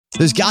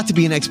There's got to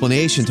be an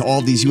explanation to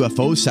all these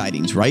UFO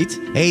sightings, right?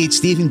 Hey, it's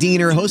Stephen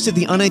Diener, host of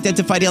the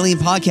Unidentified Alien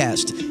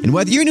Podcast. And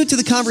whether you're new to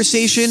the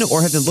conversation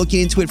or have been looking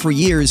into it for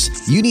years,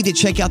 you need to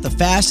check out the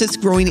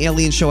fastest growing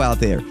alien show out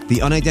there,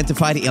 the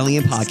Unidentified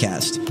Alien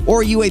Podcast,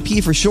 or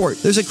UAP for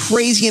short. There's a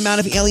crazy amount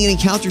of alien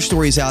encounter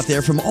stories out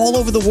there from all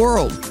over the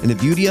world. And the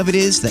beauty of it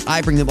is that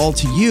I bring them all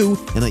to you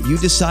and let you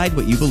decide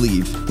what you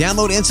believe.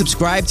 Download and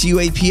subscribe to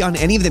UAP on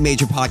any of the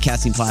major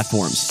podcasting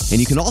platforms. And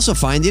you can also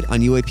find it on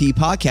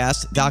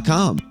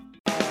UAPpodcast.com.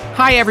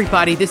 Hi,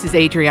 everybody. This is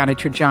Adriana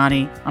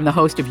Trajani. I'm the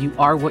host of You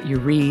Are What You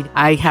Read.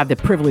 I have the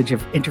privilege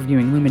of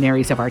interviewing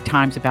luminaries of our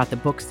times about the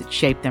books that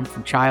shaped them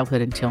from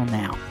childhood until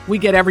now. We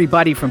get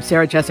everybody from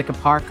Sarah Jessica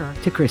Parker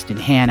to Kristen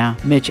Hanna,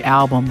 Mitch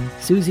Albom,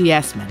 Susie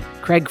Essman,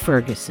 Craig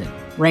Ferguson,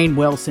 Rainn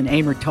Wilson,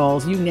 Amor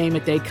Tolls, you name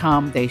it, they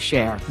come, they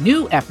share.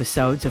 New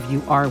episodes of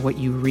You Are What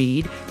You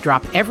Read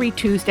drop every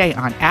Tuesday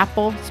on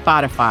Apple,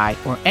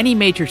 Spotify, or any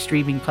major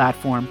streaming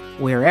platform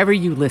wherever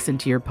you listen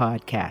to your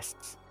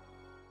podcasts.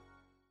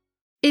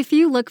 If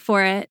you look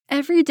for it,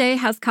 every day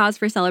has cause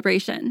for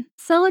celebration.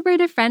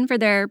 Celebrate a friend for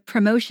their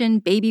promotion,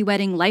 baby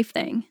wedding, life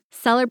thing.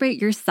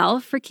 Celebrate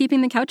yourself for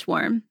keeping the couch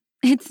warm.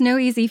 It's no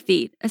easy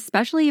feat,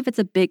 especially if it's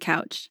a big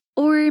couch.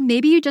 Or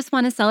maybe you just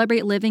want to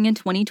celebrate living in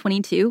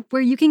 2022,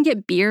 where you can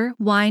get beer,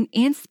 wine,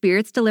 and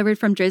spirits delivered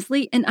from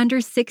Drizzly in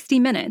under 60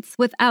 minutes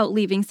without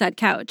leaving said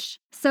couch.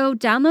 So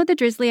download the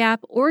Drizzly app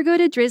or go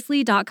to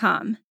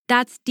drizzly.com.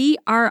 That's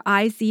DRIZLY.com.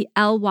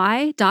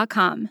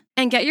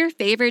 And get your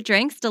favorite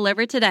drinks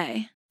delivered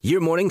today.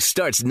 Your morning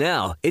starts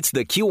now. It's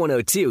the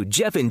Q102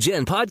 Jeff and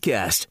Jen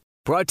podcast.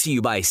 Brought to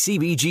you by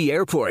CBG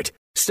Airport.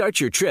 Start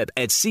your trip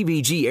at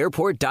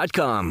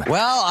CBGAirport.com.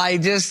 Well,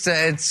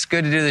 it's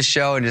good to do the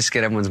show and just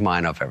get everyone's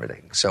mind off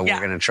everything. So we're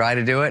going to try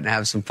to do it and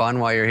have some fun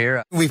while you're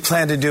here. We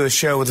planned to do a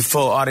show with a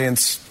full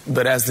audience,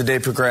 but as the day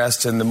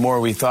progressed and the more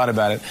we thought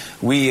about it,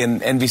 we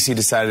and NBC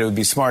decided it would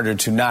be smarter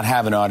to not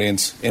have an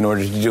audience in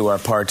order to do our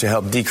part to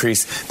help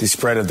decrease the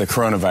spread of the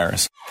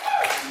coronavirus.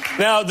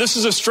 Now, this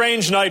is a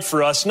strange night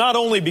for us, not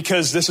only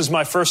because this is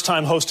my first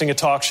time hosting a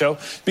talk show,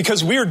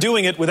 because we're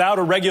doing it without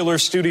a regular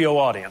studio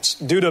audience.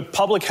 Due to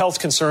public health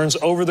concerns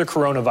over the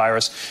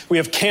coronavirus, we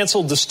have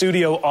canceled the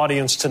studio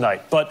audience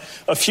tonight. But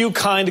a few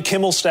kind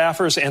Kimmel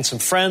staffers and some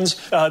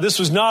friends, this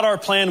was not our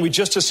plan. We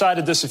just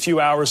decided this a few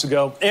hours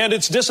ago. And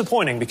it's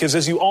disappointing because,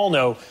 as you all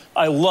know,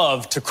 I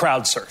love to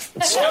crowd surf.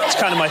 It's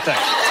kind of my thing.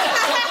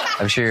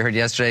 I'm sure you heard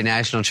yesterday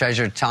National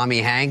Treasure Tommy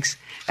Hanks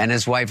and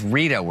his wife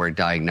Rita were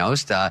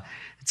diagnosed.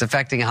 It's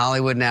affecting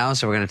Hollywood now,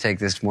 so we're going to take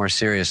this more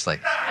seriously.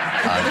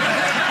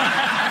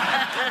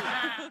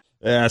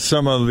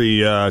 Some of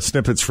the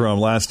snippets from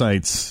last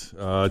night's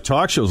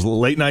talk shows,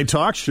 late night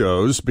talk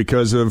shows,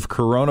 because of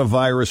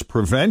coronavirus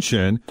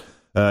prevention.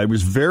 It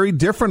was very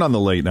different on the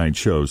late night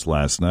shows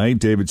last night.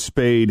 David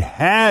Spade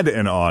had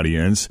an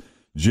audience.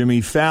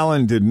 Jimmy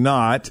Fallon did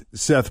not.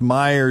 Seth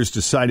Meyers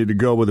decided to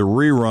go with a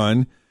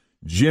rerun.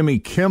 Jimmy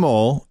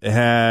Kimmel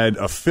had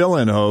a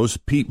fill-in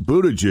host, Pete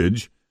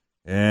Buttigieg.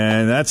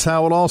 And that's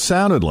how it all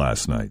sounded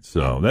last night.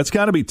 So that's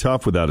got to be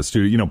tough without a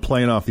studio,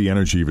 playing off the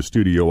energy of a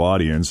studio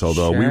audience,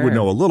 although we would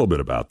know a little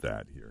bit about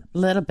that here. A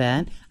little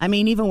bit. I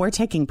mean, even we're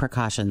taking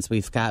precautions.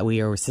 We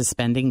are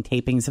suspending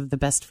tapings of the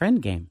Best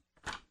Friend game.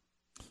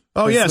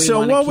 Oh, yeah.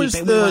 So what was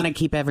we want to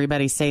keep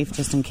everybody safe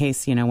just in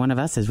case, one of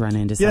us has run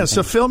into something. Yeah,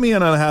 so fill me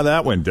in on how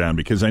that went down,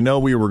 because I know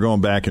we were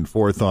going back and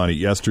forth on it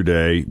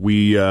yesterday.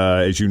 We,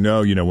 as you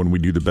know, when we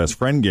do the Best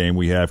Friend game,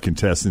 we have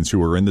contestants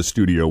who are in the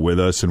studio with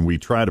us, and we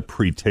try to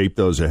pre-tape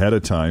those ahead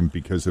of time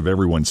because of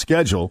everyone's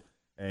schedule.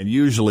 And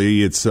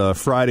usually it's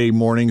Friday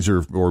mornings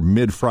or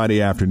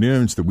mid-Friday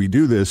afternoons that we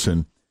do this.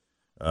 And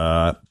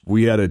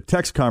we had a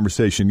text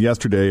conversation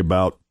yesterday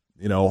about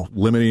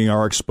limiting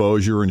our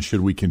exposure, and should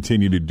we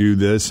continue to do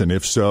this? And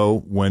if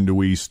so, when do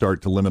we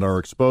start to limit our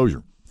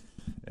exposure?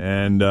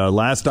 And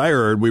last I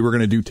heard, we were going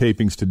to do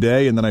tapings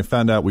today, and then I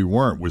found out we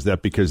weren't. Was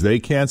that because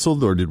they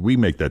canceled, or did we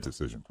make that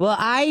decision? Well,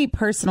 I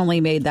personally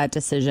made that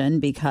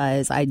decision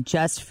because I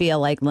just feel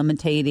like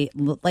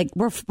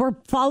we're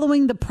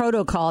following the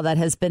protocol that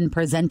has been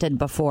presented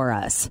before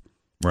us.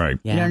 Right.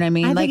 You know what I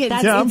mean?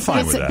 I'm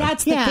fine with that.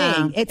 That's the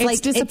thing.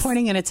 It's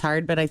disappointing and it's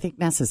hard, but I think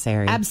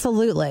necessary.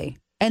 Absolutely.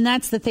 And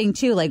that's the thing,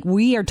 too.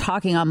 We are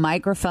talking on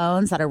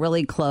microphones that are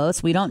really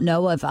close. We don't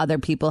know if other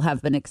people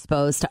have been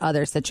exposed to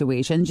other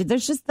situations.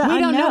 There's just the We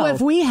don't know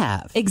if we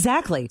have.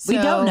 Exactly. So we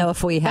don't know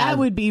if we have. That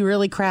would be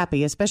really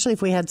crappy, especially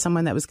if we had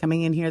someone that was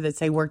coming in here that,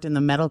 say, worked in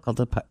the medical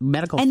field.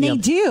 And they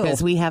do.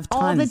 Because we have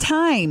tons. All the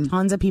time.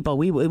 Tons of people.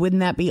 Wouldn't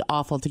that be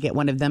awful to get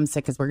one of them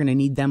sick, because we're going to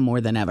need them more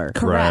than ever?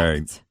 Correct.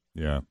 Right.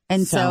 Yeah.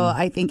 And so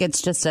I think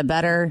it's just a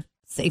better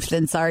safe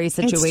than sorry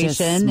situation. It's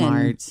just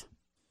smart.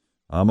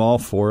 I'm all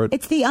for it.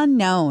 It's the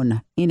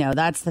unknown.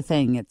 That's the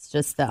thing. It's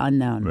just the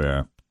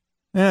unknown.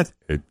 Yeah.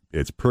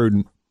 It's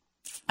prudent.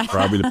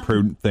 Probably the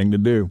prudent thing to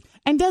do.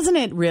 And doesn't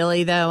it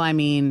really, though? I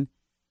mean,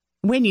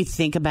 when you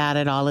think about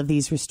it, all of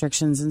these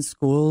restrictions in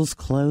schools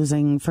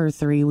closing for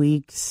 3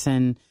 weeks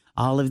and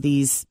all of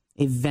these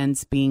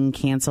events being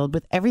canceled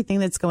with everything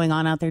that's going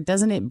on out there,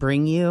 doesn't it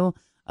bring you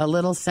a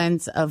little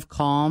sense of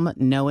calm,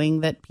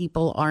 knowing that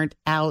people aren't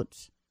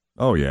out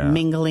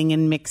mingling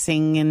and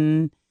mixing.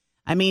 And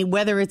I mean,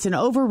 whether it's an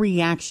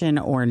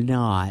overreaction or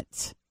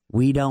not,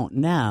 we don't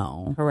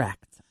know.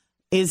 Correct.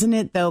 Isn't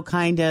it, though,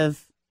 kind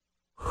of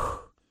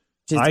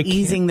just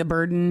easing the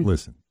burden?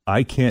 Listen,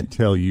 I can't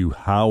tell you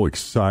how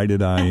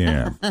excited I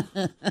am.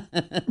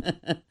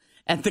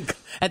 At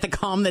the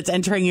calm that's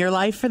entering your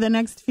life for the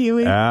next few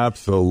weeks?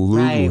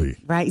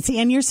 Absolutely. Right. See,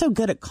 and you're so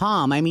good at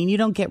calm. I mean, you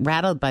don't get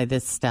rattled by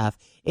this stuff.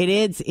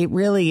 It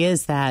really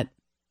is that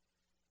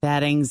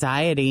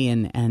anxiety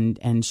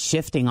and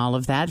shifting all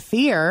of that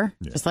fear,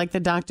 just like the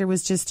doctor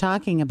was just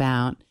talking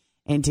about,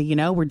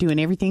 into, we're doing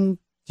everything,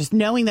 just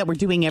knowing that we're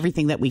doing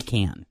everything that we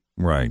can.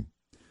 Right.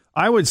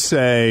 I would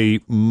say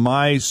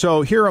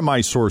so here are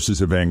my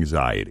sources of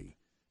anxiety.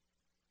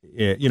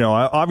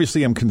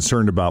 Obviously I'm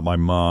concerned about my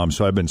mom,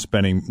 so I've been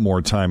spending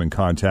more time in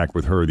contact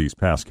with her these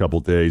past couple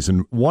days.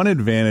 And one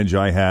advantage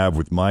I have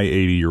with my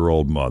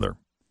 80-year-old mother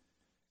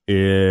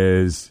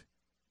is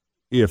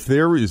if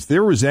there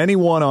was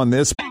anyone on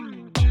this...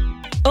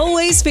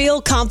 Always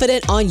feel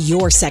confident on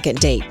your second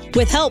date.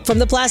 With help from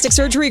the Plastic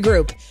Surgery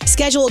Group.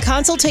 Schedule a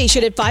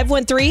consultation at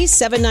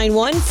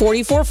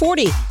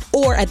 513-791-4440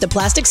 or at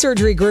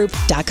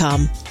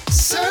theplasticsurgerygroup.com.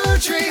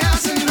 Surgery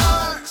has an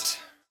art.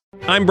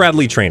 I'm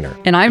Bradley Trainer.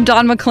 And I'm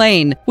Don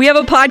McClain. We have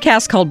a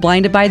podcast called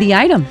Blinded by the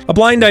Item. A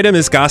blind item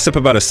is gossip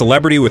about a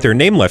celebrity with their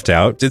name left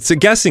out. It's a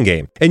guessing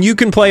game, and you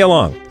can play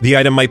along. The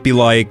item might be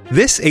like,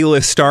 this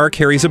A-list star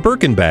carries a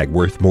Birkin bag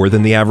worth more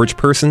than the average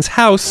person's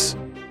house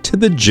to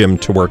the gym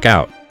to work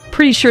out.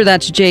 Pretty sure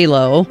that's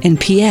J-Lo. And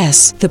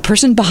P.S. the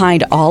person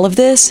behind all of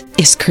this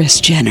is Kris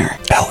Jenner,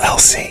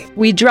 LLC.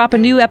 We drop a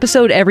new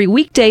episode every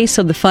weekday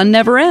so the fun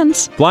never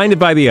ends. Blinded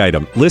by the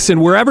Item. Listen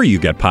wherever you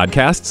get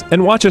podcasts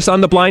and watch us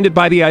on the Blinded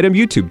by the Item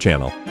YouTube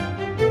channel.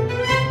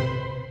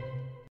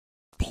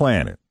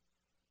 Planet,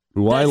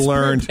 who I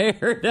learned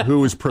who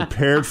was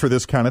prepared for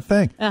this kind of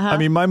thing. Uh-huh. I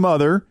mean, my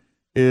mother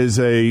is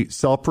a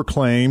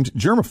self-proclaimed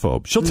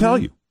germaphobe. She'll tell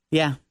you.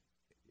 Yeah.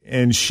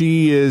 And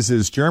she is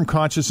as germ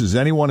conscious as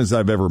anyone as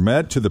I've ever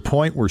met, to the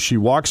point where she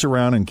walks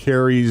around and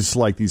carries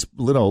like these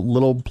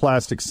little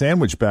plastic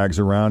sandwich bags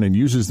around and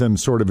uses them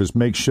sort of as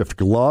makeshift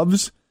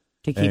gloves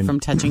to keep from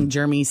touching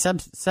germy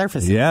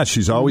surfaces. Yeah,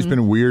 she's always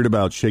been weird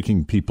about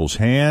shaking people's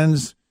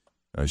hands.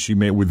 She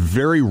made with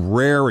very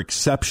rare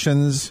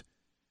exceptions,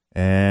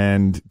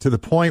 and to the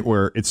point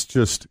where it's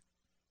just.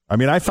 I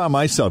mean, I found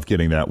myself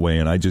getting that way,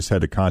 and I just had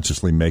to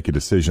consciously make a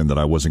decision that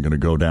I wasn't going to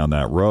go down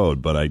that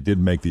road. But I did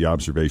make the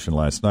observation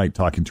last night,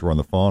 talking to her on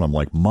the phone. I'm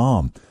like,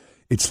 Mom,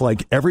 it's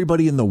like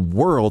everybody in the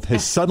world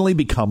has suddenly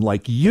become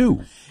like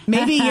you.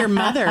 Maybe your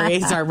mother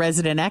is our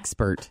resident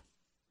expert.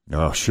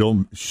 Oh,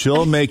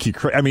 she'll make you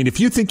crazy. I mean, if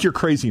you think you're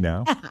crazy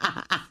now,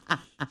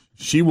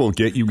 she will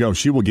get you going.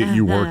 She will get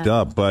you worked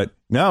up. But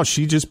no,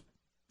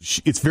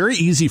 it's very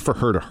easy for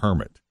her to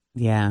hermit.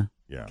 Yeah.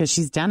 Yeah, because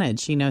she's done it.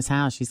 She knows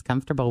how. She's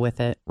comfortable with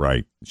it.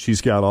 Right. She's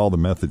got all the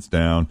methods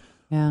down.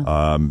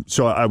 Yeah.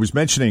 So I was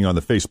mentioning on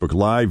the Facebook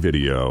Live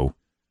video,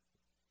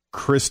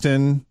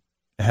 Kristen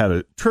had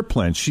a trip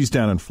planned. She's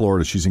down in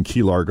Florida. She's in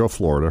Key Largo,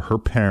 Florida. Her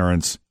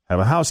parents have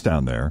a house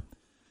down there.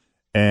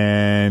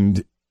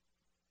 And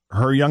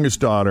her youngest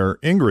daughter,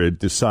 Ingrid,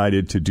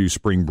 decided to do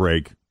spring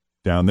break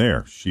down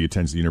there. She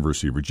attends the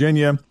University of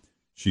Virginia.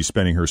 She's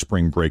spending her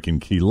spring break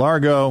in Key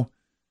Largo.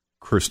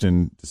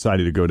 Kristen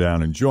decided to go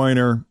down and join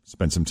her,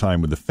 spend some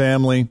time with the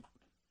family.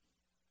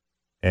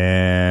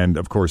 And,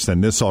 of course, then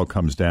this all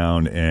comes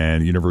down,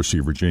 and University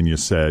of Virginia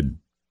said,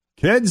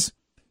 kids,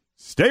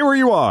 stay where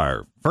you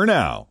are for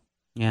now.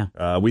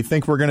 Yeah. We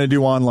think we're going to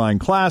do online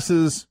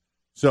classes.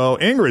 So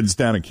Ingrid's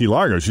down in Key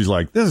Largo. She's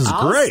like, this is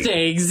great. I'll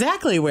stay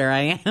exactly where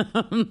I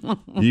am.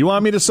 You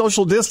want me to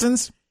social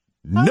distance?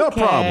 No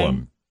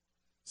problem.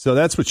 So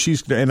that's what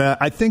she's going to, and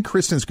I think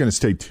Kristen's going to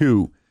stay,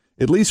 too.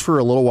 At least for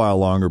a little while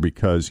longer,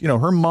 because,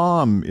 her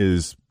mom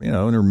is, in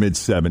her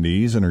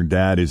mid-70s and her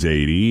dad is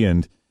 80.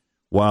 And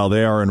while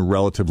they are in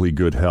relatively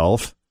good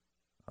health,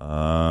 they're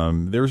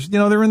in their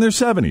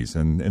 70s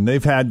and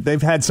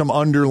they've had some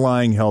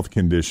underlying health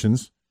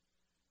conditions.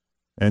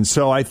 And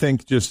so I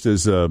think just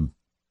as in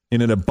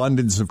an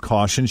abundance of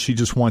caution, she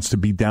just wants to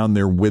be down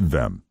there with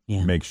them.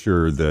 Yeah. Make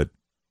sure that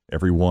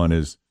everyone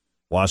is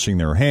washing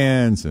their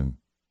hands and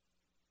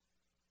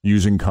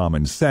using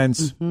common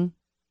sense. Mm-hmm.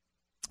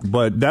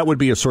 But that would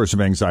be a source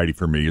of anxiety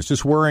for me. It's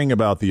just worrying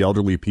about the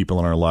elderly people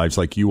in our lives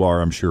like you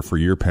are, I'm sure, for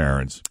your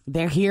parents.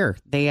 They're here.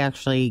 They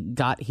actually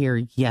got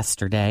here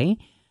yesterday.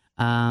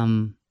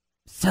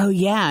 So,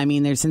 yeah, I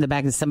mean, there's in the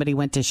back that somebody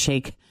went to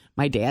shake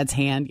my dad's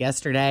hand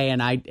yesterday,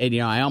 and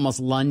I almost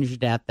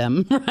lunged at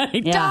them.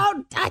 Right? Yeah.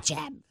 Don't touch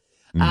him.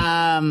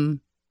 And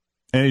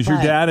is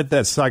your dad at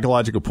that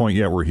psychological point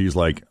yet where he's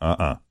like,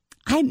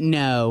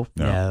 No.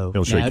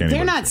 He'll shake anybody.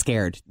 They're not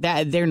scared.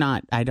 They're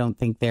not. I don't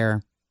think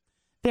they're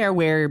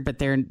aware, but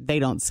they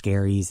don't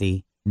scare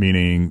easy.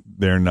 Meaning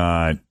they're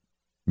not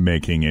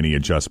making any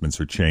adjustments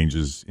or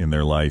changes in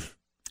their life.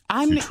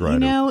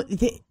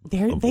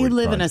 They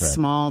live in a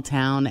small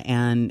town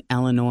in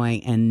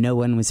Illinois, and no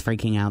one was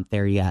freaking out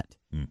there yet.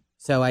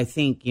 So I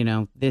think,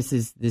 this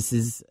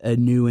is a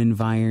new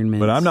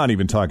environment. But I'm not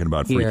even talking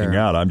about here. freaking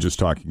out. I'm just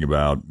talking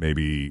about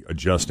maybe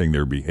adjusting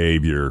their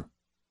behavior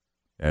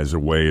as a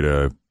way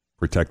to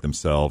protect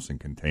themselves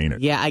and contain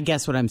it. Yeah, I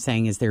guess what I'm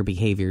saying is their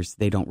behaviors,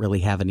 they don't really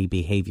have any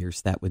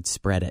behaviors that would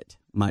spread it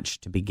much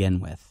to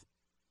begin with.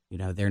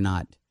 They're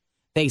not.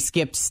 They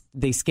skipped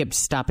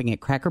stopping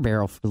at Cracker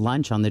Barrel for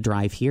lunch on the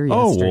drive here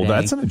yesterday. Oh, well,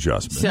 that's an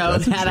adjustment.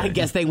 So I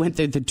guess they went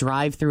through the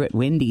drive-through at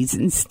Wendy's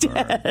instead.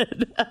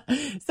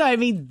 Right. So,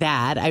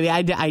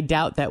 I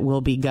doubt that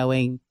we'll be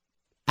going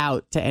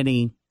out to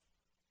any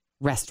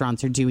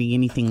restaurants or doing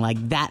anything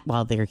like that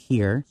while they're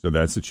here. So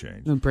that's a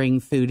change. We'll bring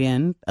food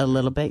in a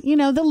little bit,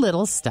 the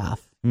little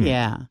stuff.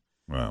 Yeah.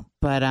 Wow.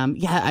 But,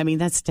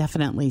 that's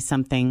definitely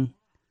something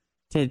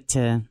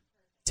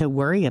to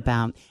worry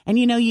about. And,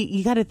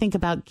 you got to think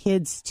about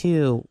kids,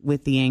 too,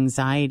 with the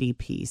anxiety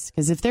piece.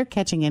 Because if they're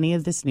catching any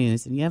of this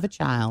news and you have a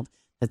child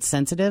that's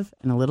sensitive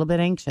and a little bit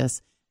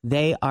anxious,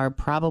 they are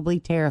probably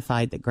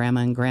terrified that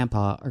grandma and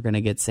grandpa are going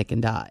to get sick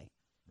and die.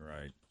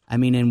 Right.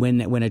 And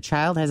when a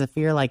child has a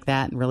fear like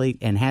that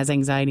and has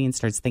anxiety and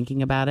starts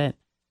thinking about it,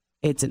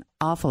 it's an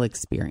awful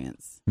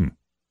experience. Did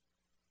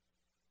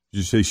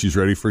you say she's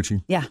ready,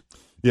 Fritchie? Yeah.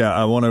 Yeah,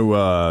 I want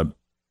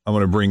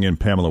to bring in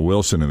Pamela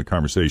Wilson in the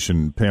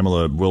conversation.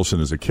 Pamela Wilson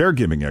is a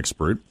caregiving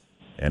expert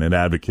and an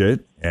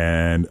advocate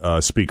and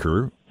a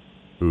speaker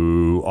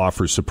who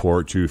offers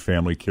support to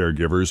family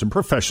caregivers and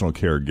professional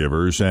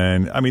caregivers.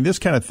 And, this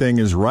kind of thing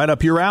is right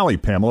up your alley,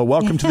 Pamela.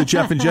 Welcome to the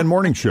Jeff and Jen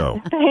Morning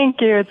Show.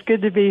 Thank you. It's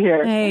good to be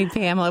here. Hey,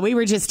 Pamela. We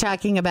were just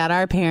talking about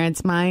our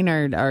parents. Mine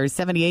are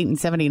 78 and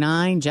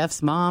 79.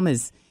 Jeff's mom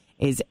is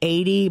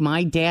 80.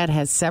 My dad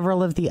has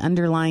several of the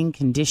underlying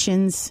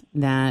conditions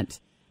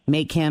that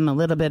make him a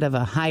little bit of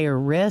a higher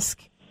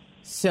risk.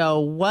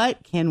 So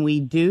what can we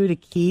do to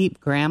keep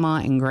Grandma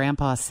and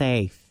Grandpa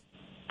safe?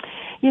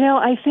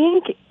 I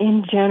think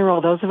in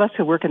general, those of us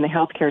who work in the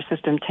healthcare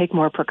system take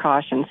more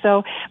precautions.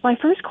 So my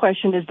first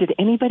question is, did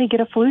anybody get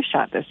a flu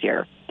shot this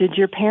year? Did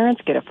your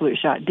parents get a flu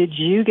shot? Did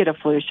you get a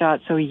flu shot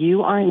so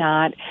you are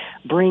not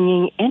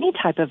bringing any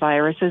type of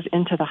viruses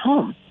into the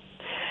home?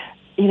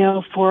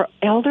 For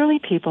elderly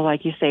people,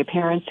 like you say,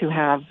 parents who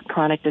have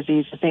chronic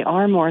diseases, they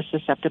are more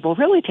susceptible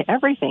really to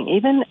everything,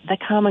 even the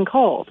common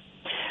cold.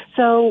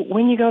 So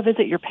when you go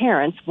visit your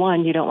parents,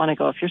 one, you don't want to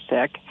go if you're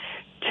sick.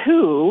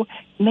 Two,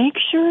 make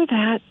sure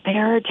that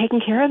they're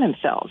taking care of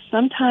themselves.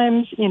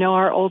 Sometimes,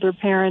 our older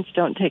parents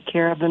don't take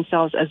care of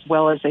themselves as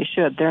well as they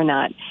should. They're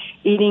not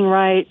eating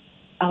right.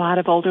 A lot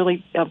of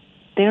elderly,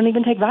 they don't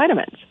even take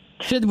vitamins.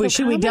 Should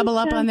we double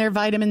up on their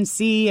vitamin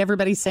C?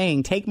 Everybody's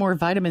saying, take more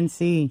vitamin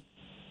C.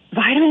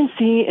 Vitamin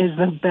C is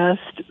the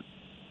best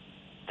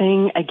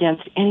thing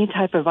against any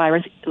type of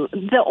virus.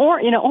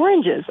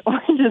 Oranges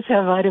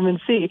have vitamin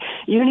C.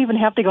 You don't even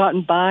have to go out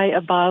and buy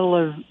a bottle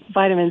of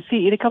vitamin C.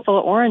 Eat a couple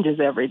of oranges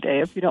every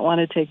day if you don't want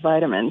to take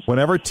vitamins.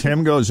 Whenever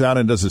Tim goes out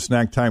and does a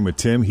snack time with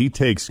Tim, he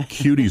takes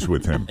cuties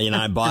with him.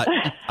 I bought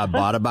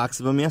a box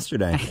of them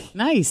yesterday.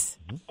 Nice.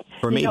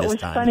 For me this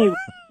time. It was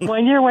funny.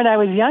 One year when I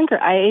was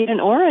younger, I ate an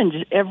orange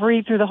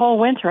through the whole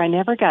winter. I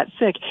never got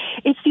sick.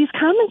 It's these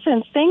common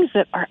sense things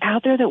that are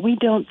out there that we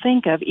don't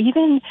think of.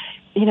 Even,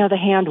 the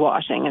hand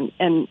washing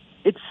and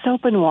it's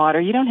soap and water.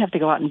 You don't have to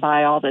go out and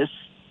buy all this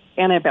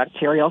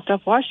antibacterial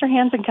stuff. Wash your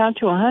hands and count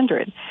to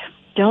 100.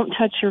 Don't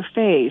touch your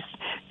face.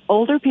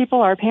 Older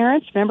people, our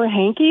parents, remember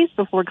hankies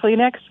before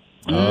Kleenex?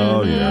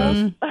 Oh,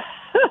 yes.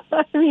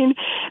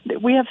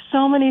 We have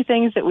so many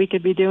things that we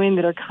could be doing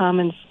that are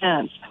common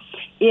sense.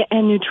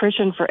 And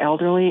nutrition for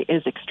elderly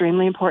is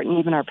extremely important,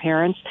 even our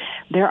parents.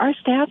 There are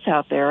stats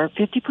out there.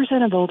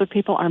 50% of older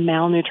people are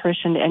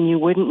malnutritioned, and you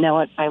wouldn't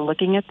know it by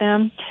looking at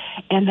them.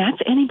 And that's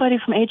anybody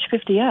from age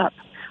 50 up.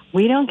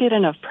 We don't get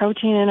enough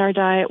protein in our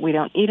diet. We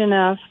don't eat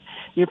enough.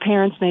 Your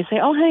parents may say,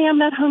 oh, honey, I'm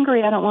not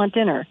hungry. I don't want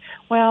dinner.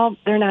 Well,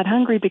 they're not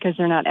hungry because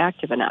they're not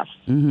active enough.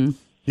 Mm-hmm.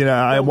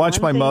 I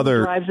watch my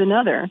mother. Drives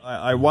another.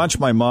 I watch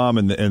my mom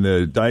and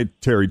the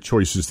dietary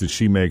choices that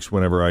she makes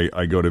whenever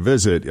I go to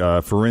visit.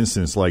 For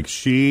instance, like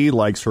she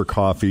likes her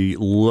coffee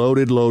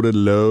loaded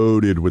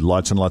with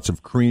lots and lots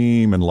of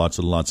cream and lots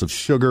of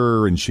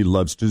sugar, and she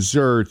loves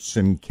desserts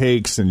and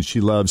cakes, and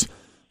she loves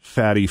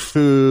fatty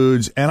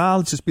foods. And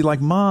I'll just be like,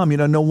 Mom,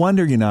 no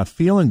wonder you're not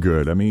feeling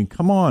good.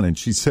 Come on. And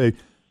she'd say,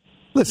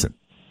 listen,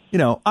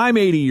 I'm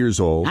 80 years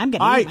old.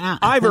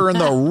 I've earned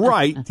the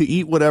right to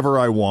eat whatever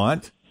I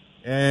want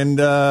and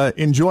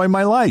enjoy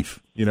my life,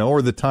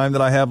 or the time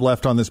that I have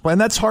left on this planet.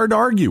 And that's hard to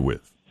argue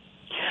with.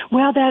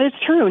 Well, that is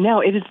true.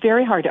 No, it is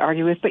very hard to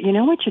argue with. But you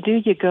know what you do?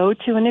 You go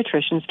to a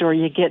nutrition store,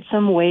 you get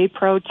some whey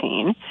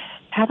protein.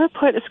 Have her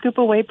put a scoop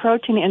of whey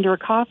protein into her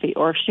coffee.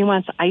 Or if she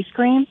wants ice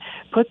cream,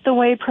 put the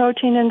whey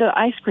protein into the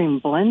ice cream.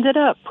 Blend it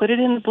up. Put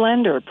it in the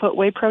blender. Put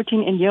whey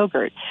protein in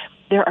yogurt.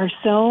 There are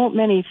so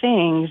many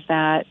things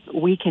that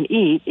we can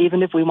eat,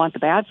 even if we want the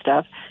bad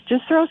stuff.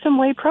 Just throw some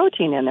whey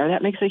protein in there.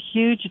 That makes a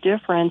huge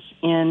difference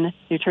in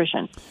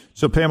nutrition.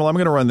 So, Pamela, I'm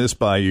going to run this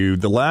by you.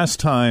 The last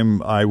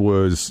time I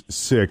was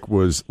sick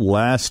was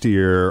last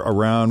year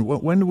around,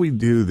 when did we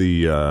do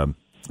the...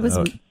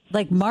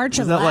 Like March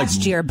of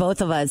last year,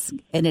 both of us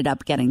ended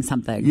up getting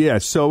something. Yeah,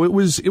 so it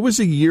was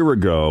a year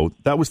ago.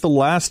 That was the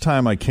last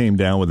time I came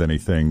down with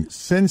anything.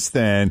 Since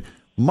then,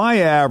 my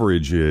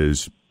average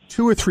is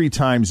 2 or 3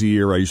 times a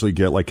year. I usually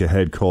get like a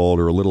head cold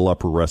or a little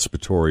upper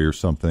respiratory or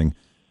something.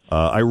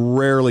 I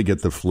rarely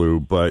get the flu,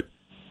 but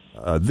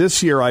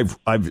this year I've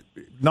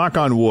knock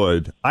on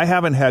wood, I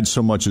haven't had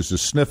so much as a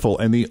sniffle.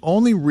 And the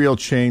only real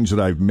change that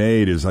I've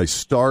made is I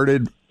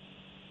started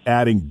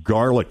adding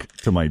garlic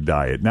to my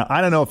diet. Now,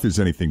 I don't know if there's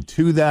anything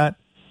to that,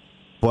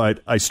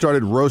 but I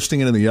started roasting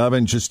it in the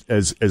oven just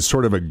as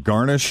sort of a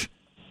garnish,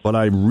 but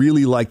I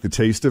really like the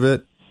taste of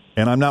it.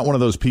 And I'm not one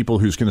of those people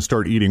who's going to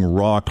start eating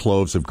raw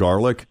cloves of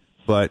garlic,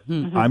 but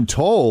I'm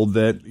told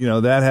that,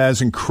 that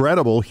has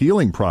incredible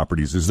healing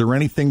properties. Is there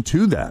anything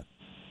to that?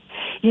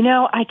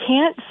 I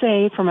can't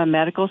say from a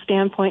medical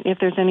standpoint if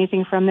there's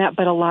anything from that,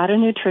 but a lot of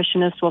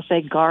nutritionists will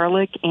say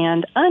garlic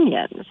and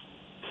onions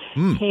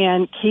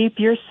can keep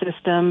your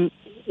system,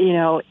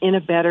 in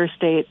a better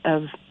state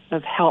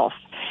of health.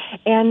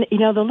 And,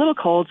 the little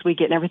colds we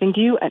get and everything,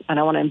 I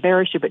don't want to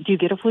embarrass you, but do you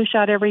get a flu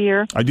shot every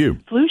year? I do.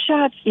 Flu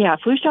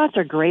shots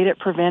are great at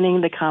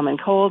preventing the common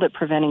cold, at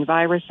preventing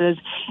viruses.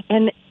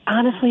 And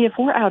honestly, if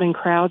we're out in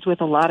crowds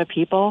with a lot of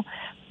people,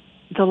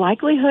 the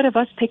likelihood of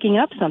us picking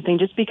up something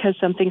just because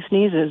something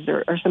sneezes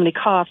or somebody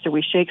coughs or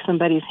we shake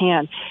somebody's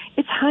hand,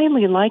 it's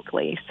highly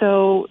likely.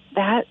 So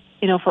that,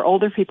 for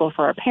older people,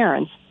 for our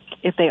parents,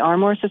 if they are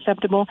more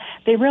susceptible,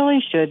 they really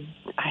should,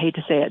 I hate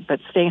to say it,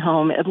 but stay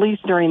home at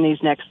least during these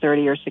next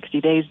 30 or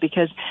 60 days,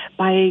 because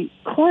by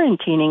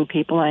quarantining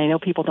people, and I know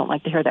people don't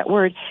like to hear that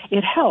word,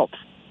 it helps.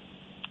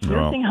 No.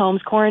 Nursing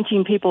homes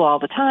quarantine people all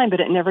the time, but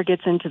it never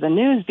gets into the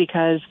news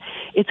because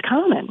it's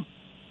common.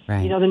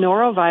 Right. The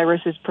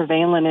norovirus is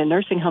prevalent in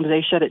nursing homes.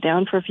 They shut it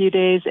down for a few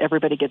days,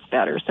 everybody gets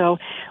better. So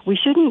we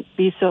shouldn't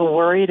be so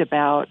worried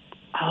about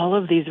all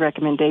of these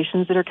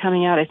recommendations that are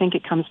coming out. I think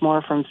it comes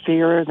more from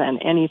fear than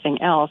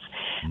anything else.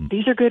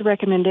 These are good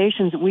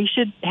recommendations. We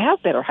should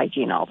have better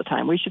hygiene all the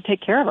time. We should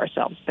take care of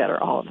ourselves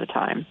better all of the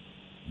time.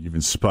 You've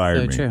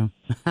inspired me. True.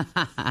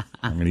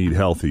 I'm going to eat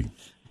healthy.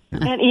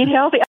 And eat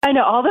healthy. I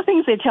know all the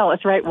things they tell us,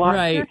 right?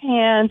 Wash your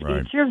hands,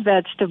 eat your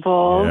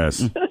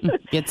vegetables. Yes.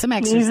 Get some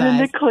exercise. Even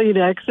the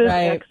Kleenexes,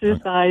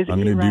 exercise.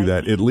 I'm going to do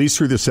that at least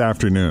through this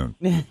afternoon.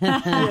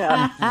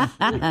 Yeah.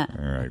 All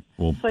right.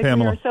 Well, it's like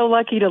Pamela, we are so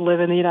lucky to live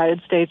in the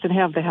United States and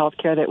have the health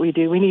care that we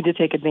do. We need to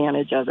take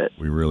advantage of it.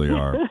 We really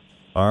are.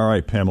 All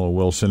right, Pamela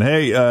Wilson.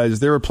 Hey,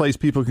 is there a place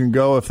people can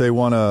go if they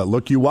want to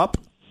look you up?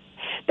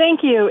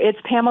 Thank you. It's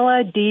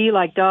Pamela D,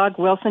 like dog,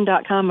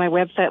 Wilson.com, my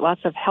website.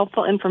 Lots of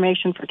helpful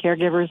information for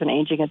caregivers and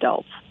aging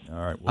adults. All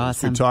right. Well,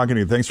 Awesome. It's good talking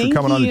to you. Thanks for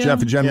coming on the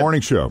Jeff and Jen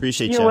Morning Show.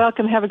 Appreciate you. You're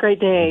welcome. Have a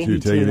great day. You too.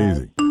 Take it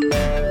easy.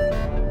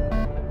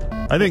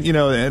 I think,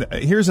 and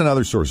here's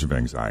another source of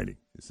anxiety,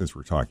 since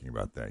we're talking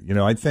about that.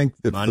 I think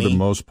that for the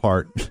most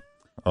part...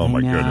 Oh,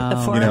 my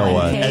goodness. You know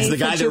what? As the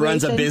guy that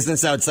runs a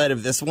business outside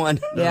of this one.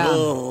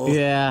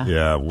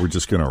 Yeah, we're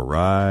just going to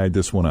ride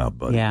this one out,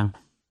 buddy. Yeah.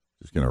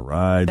 Just going to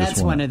ride that's this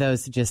one one out. Of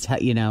those just,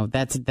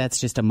 that's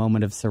just a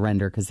moment of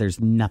surrender because there's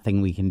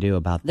nothing we can do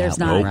about that. There's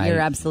not. Right? You're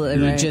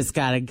absolutely right. You just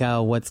got to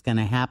go. What's going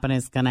to happen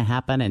is going to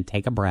happen, and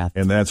take a breath.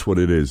 And that's what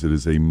it is. It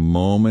is a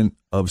moment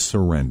of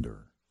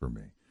surrender for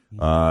me.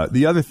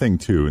 The other thing,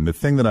 too, and the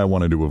thing that I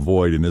wanted to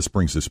avoid, and this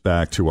brings us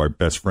back to our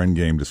best friend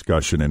game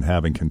discussion and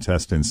having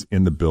contestants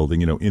in the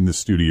building, in the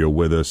studio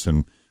with us,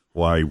 and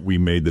why we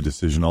made the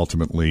decision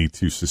ultimately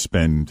to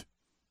suspend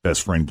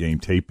best friend game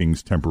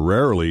tapings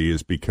temporarily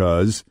is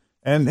because,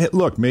 and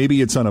look, maybe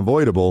it's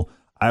unavoidable,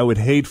 I would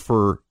hate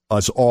for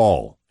us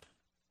all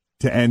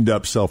to end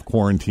up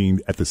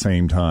self-quarantined at the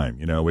same time.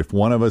 If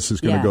one of us is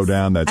going to go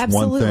down, that's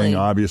one thing.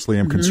 Obviously,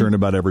 I'm concerned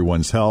about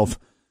everyone's health.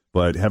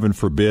 But heaven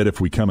forbid,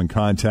 if we come in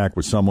contact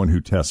with someone who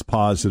tests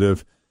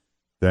positive,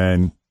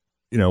 then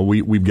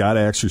we've got to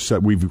exercise.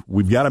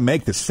 We've got to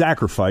make the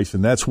sacrifice,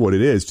 and that's what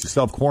it is. To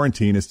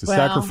self-quarantine is to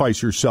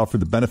sacrifice yourself for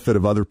the benefit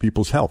of other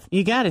people's health.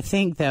 You got to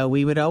think, though,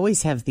 we would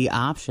always have the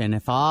option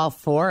if all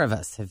 4 of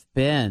us have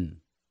been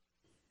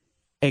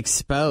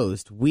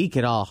exposed, we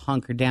could all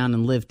hunker down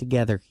and live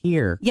together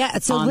here. Yeah,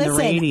 so on listen, the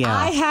radio.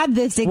 I had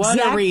this exact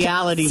what a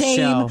reality same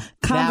show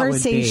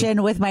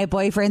conversation with my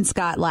boyfriend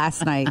Scott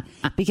last night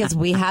because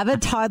we have a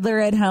toddler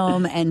at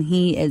home and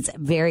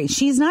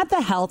she's not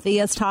the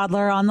healthiest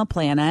toddler on the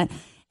planet.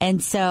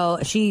 And so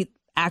she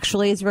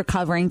actually is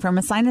recovering from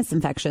a sinus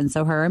infection.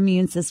 So her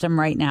immune system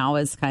right now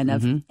is kind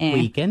of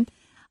weakened.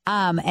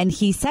 And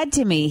he said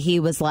to me, he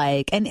was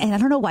like, and I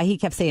don't know why he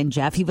kept saying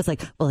Jeff. He was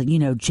like, well,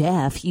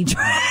 Jeff, he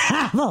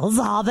travels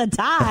all the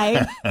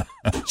time.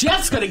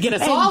 Jeff's going to get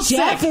us and all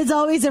Jeff sick. is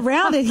always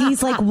around it.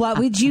 He's like, what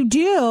would you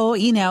do,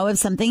 if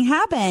something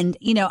happened?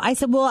 I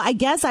said, well, I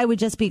guess I would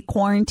just be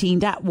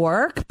quarantined at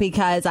work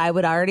because I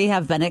would already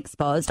have been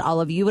exposed.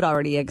 All of you would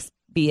already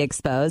be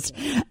exposed.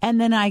 And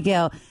then I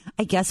go,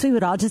 I guess we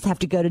would all just have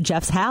to go to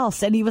Jeff's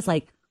house. And he was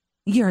like,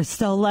 You're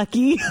so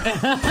lucky.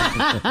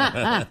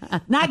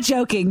 Not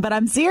joking, but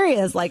I'm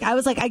serious. Like, I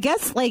was like, I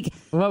guess, like,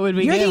 what would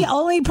we you're do? the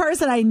only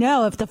person I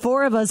know, if the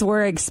four of us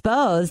were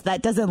exposed,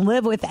 that doesn't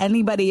live with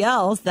anybody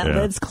else that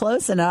lives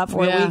close enough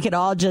where we could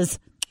all just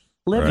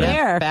live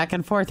there. Back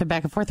and forth and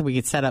back and forth. And we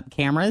could set up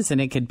cameras and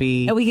it could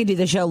be... And we could do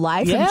the show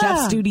live from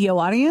Jeff's studio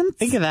audience.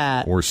 Think of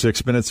that. We're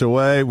 6 minutes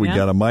away. We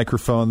got a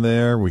microphone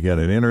there. We got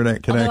an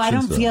internet connection. Although I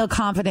don't feel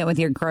confident with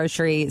your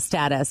grocery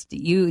status.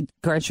 You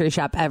grocery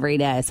shop every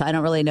day, so I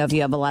don't really know if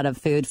you have a lot of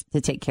food to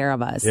take care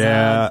of us.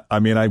 Yeah, I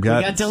mean, I've got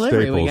We got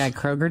delivery. staples. We got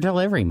Kroger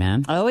delivery,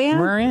 man. Oh, yeah?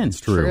 We're in.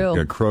 It's true.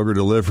 We got Kroger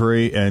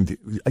delivery. And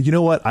you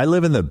know what? I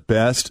live in the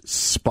best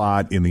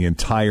spot in the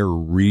entire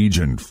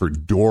region for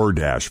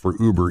DoorDash, for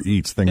Uber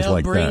Eats, things They'll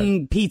like that.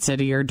 bring pizza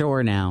to your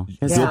door now.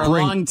 Because for a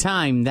long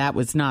time, that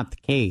was not the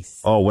case.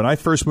 Oh, when I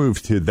first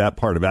moved to that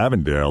part of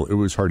Avondale, it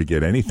was hard to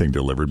get anything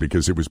delivered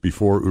because it was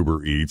before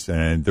Uber Eats,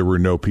 and there were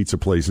no pizza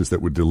places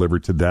that would deliver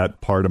to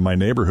that part of my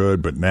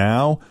neighborhood. But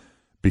now,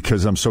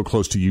 because I'm so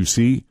close to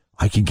UC,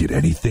 I can get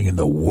anything in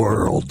the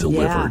world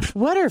delivered. Yeah.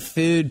 What are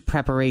food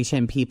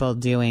preparation people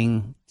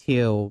doing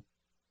to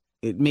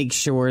make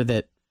sure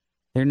that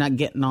they're not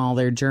getting all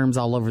their germs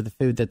all over the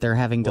food that they're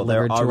having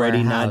delivered to our house? They're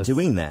already not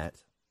doing that.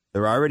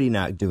 They're already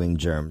not doing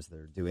germs.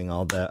 They're doing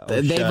all the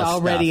They've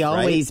already stuff, right?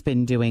 always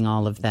been doing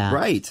all of that.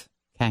 Right.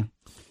 Okay.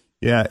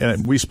 Yeah,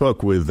 and we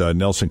spoke with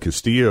Nelson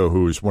Castillo,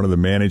 who is one of the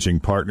managing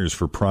partners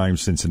for Prime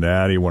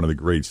Cincinnati, one of the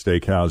great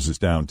steakhouses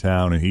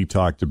downtown, and he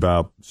talked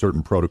about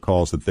certain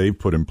protocols that they've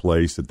put in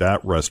place at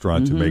that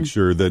restaurant to make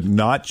sure that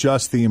not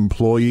just the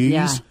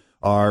employees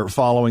are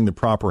following the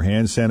proper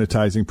hand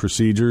sanitizing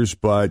procedures,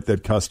 but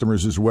that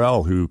customers as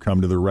well who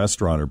come to the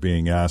restaurant are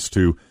being asked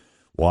to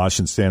wash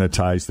and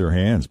sanitize their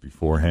hands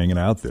before hanging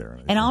out there.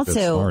 And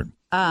also,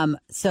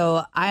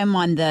 so I'm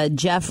on the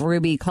Jeff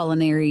Ruby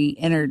Culinary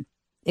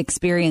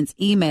Experience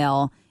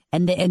email,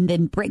 and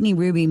then Brittany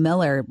Ruby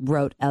Miller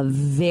wrote a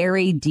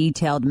very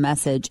detailed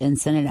message and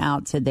sent it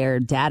out to their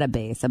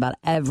database about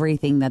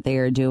everything that they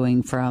are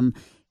doing, from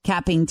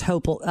capping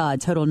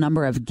total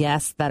number of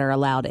guests that are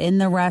allowed in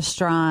the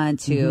restaurant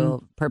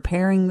to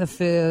preparing the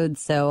food.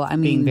 So, I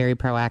mean, being very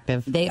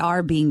proactive. They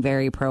are being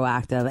very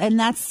proactive. And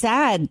that's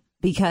sad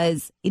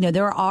because, you know,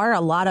 there are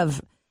a lot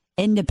of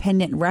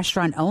independent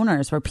restaurant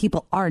owners where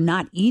people are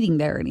not eating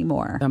there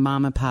anymore. The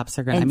mom and pops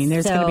are going to, I mean,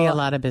 there's going to be a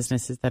lot of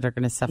businesses that are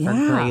going to suffer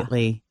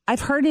greatly. I've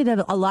heard it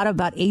a lot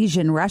about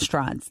Asian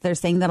restaurants. They're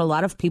saying that a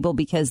lot of people,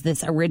 because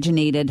this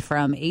originated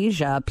from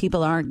Asia,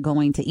 people aren't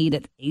going to eat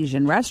at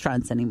Asian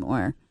restaurants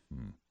anymore.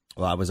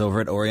 Well, I was over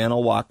at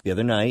Oriental Walk the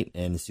other night,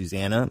 and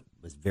Susanna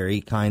was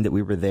very kind that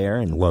we were there.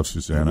 And love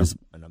Susanna. It was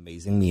an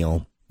amazing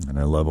meal. And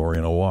I love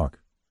Oriental Walk.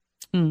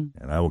 And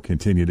I will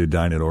continue to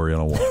dine at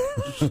Oriental Walk.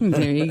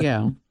 There you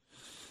go.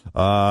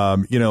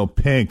 You know,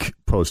 Pink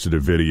posted a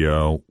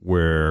video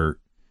where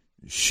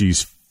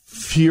she's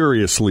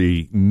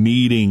furiously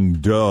kneading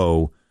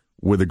dough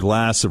with a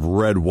glass of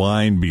red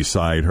wine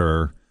beside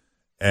her.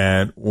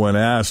 And when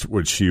asked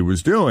what she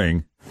was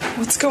doing,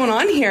 what's going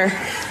on here?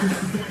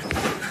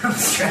 I'm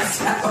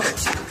stressed out.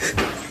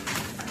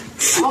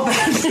 All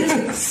bad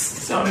news.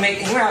 So I'm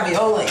making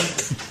ravioli.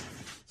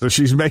 so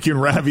she's making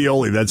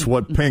ravioli. That's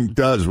what Pink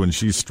does when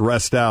she's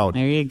stressed out.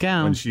 There you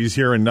go. When she's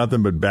hearing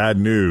nothing but bad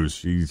news,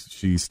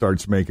 she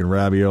starts making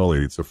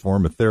ravioli. It's a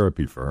form of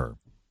therapy for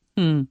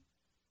her.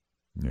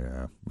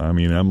 Yeah. I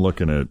mean, I'm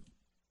looking at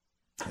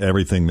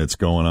everything that's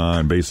going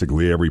on.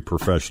 Basically, every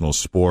professional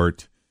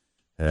sport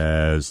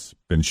has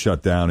been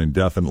shut down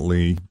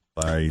indefinitely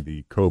by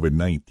the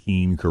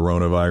COVID-19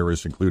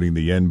 coronavirus, including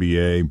the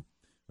NBA,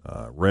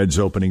 Reds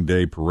opening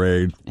day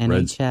parade.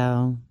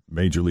 NHL. Reds,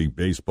 Major League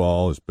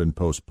Baseball has been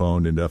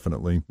postponed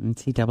indefinitely.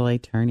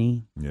 NCAA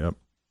tourney. Yep.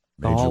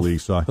 Golf. Major League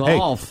Soccer.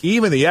 Golf. Hey,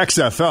 even the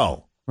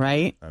XFL.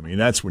 Right? I mean,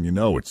 that's when you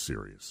know it's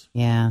serious.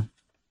 Yeah.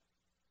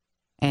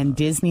 And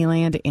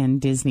Disneyland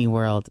and Disney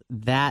World,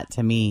 that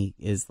to me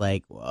is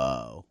like,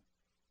 whoa,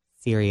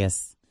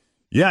 serious.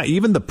 Yeah,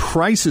 even The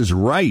Price is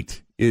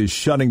Right is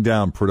shutting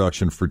down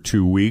production for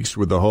 2 weeks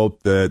with the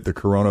hope that the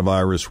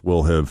coronavirus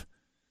will have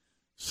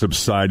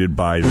subsided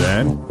by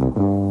then.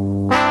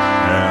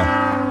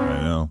 Yeah,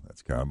 I know.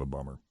 That's kind of a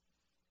bummer.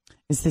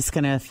 Is this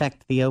going to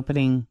affect the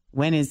opening?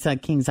 When is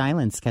Kings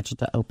Island scheduled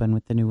to open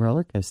with the new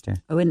roller coaster?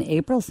 Oh, in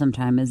April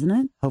sometime, isn't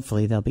it?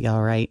 Hopefully they'll be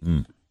all right.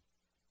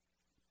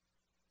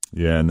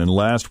 Yeah, and then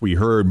last we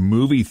heard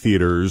movie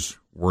theaters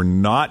were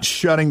not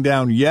shutting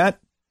down yet,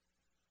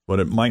 but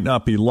it might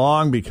not be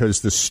long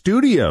because the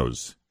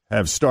studios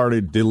have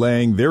started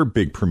delaying their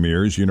big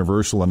premieres,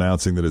 Universal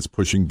announcing that it's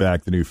pushing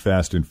back the new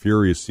Fast and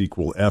Furious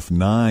sequel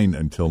F9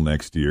 until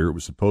next year. It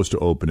was supposed to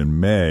open in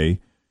May.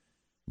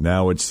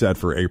 Now it's set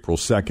for April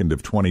 2nd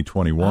of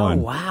 2021.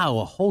 Oh, wow.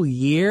 A whole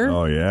year?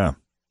 Oh, yeah.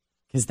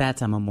 Because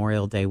that's a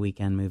Memorial Day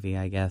weekend movie,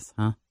 I guess,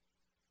 huh?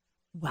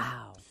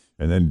 Wow.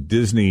 And then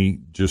Disney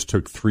just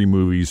took 3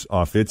 movies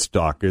off its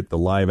docket. The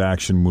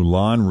live-action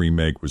Mulan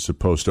remake was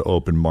supposed to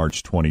open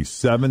March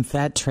 27th.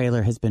 That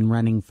trailer has been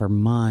running for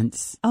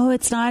months. Oh,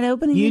 it's not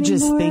opening You anymore?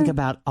 just think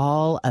about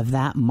all of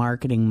that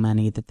marketing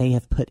money that they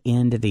have put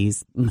into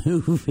these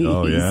movies.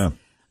 Oh, yeah.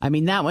 I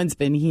mean, that one's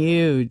been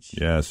huge.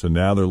 Yeah, so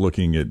now they're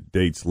looking at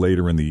dates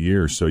later in the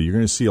year. So you're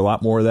going to see a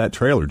lot more of that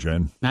trailer,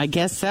 Jen. I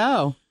guess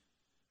so.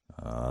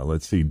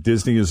 Let's see.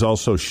 Disney is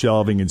also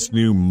shelving its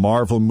new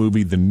Marvel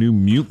movie, The New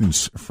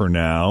Mutants, for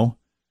now.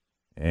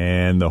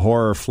 And the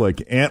horror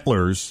flick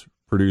Antlers,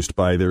 produced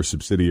by their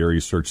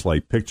subsidiary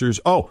Searchlight Pictures.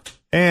 Oh,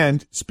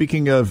 and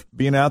speaking of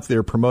being out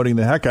there promoting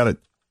the heck out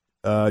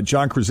of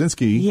John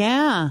Krasinski.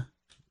 Yeah.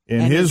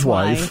 And his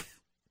wife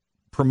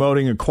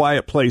promoting A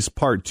Quiet Place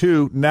Part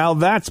 2. Now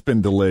that's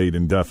been delayed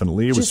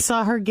indefinitely. Just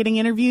saw her getting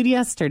interviewed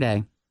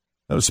yesterday.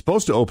 That was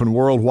supposed to open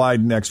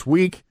worldwide next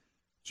week.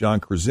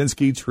 John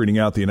Krasinski tweeting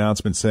out the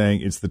announcement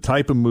saying it's the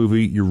type of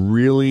movie you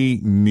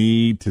really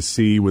need to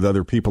see with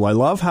other people. I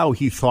love how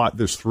he thought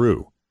this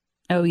through.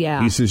 Oh,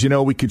 yeah. He says,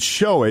 we could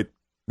show it.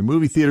 The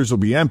movie theaters will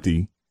be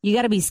empty. You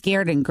got to be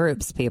scared in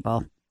groups,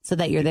 people, so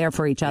that you're there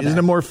for each other. Isn't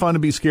it more fun to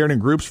be scared in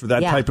groups for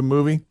that type of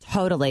movie?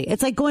 Totally.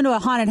 It's like going to a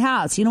haunted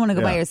house. You don't want to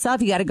go by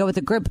yourself. You got to go with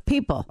a group of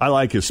people. I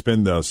like his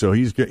spin, though. So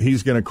he's going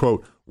to,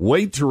 quote,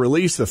 wait to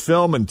release the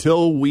film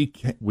until we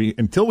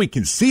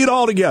can see it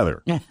all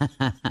together.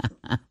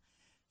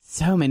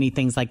 So many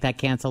things like that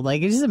canceled.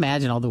 Like, just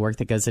imagine all the work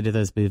that goes into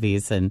those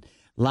movies. And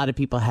a lot of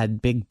people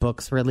had big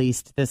books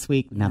released this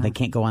week. Now they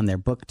can't go on their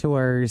book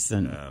tours,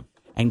 and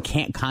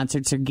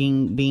concerts are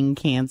being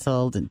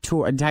canceled, and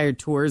entire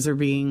tours are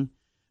being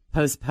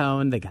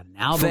postponed. They got an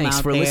album Thanks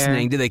out for there.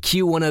 listening to the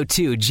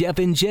Q102 Jeff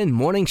and Jen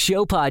Morning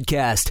Show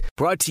podcast,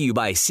 brought to you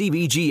by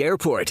CBG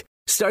Airport.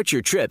 Start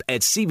your trip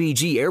at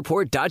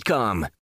CBGAirport.com.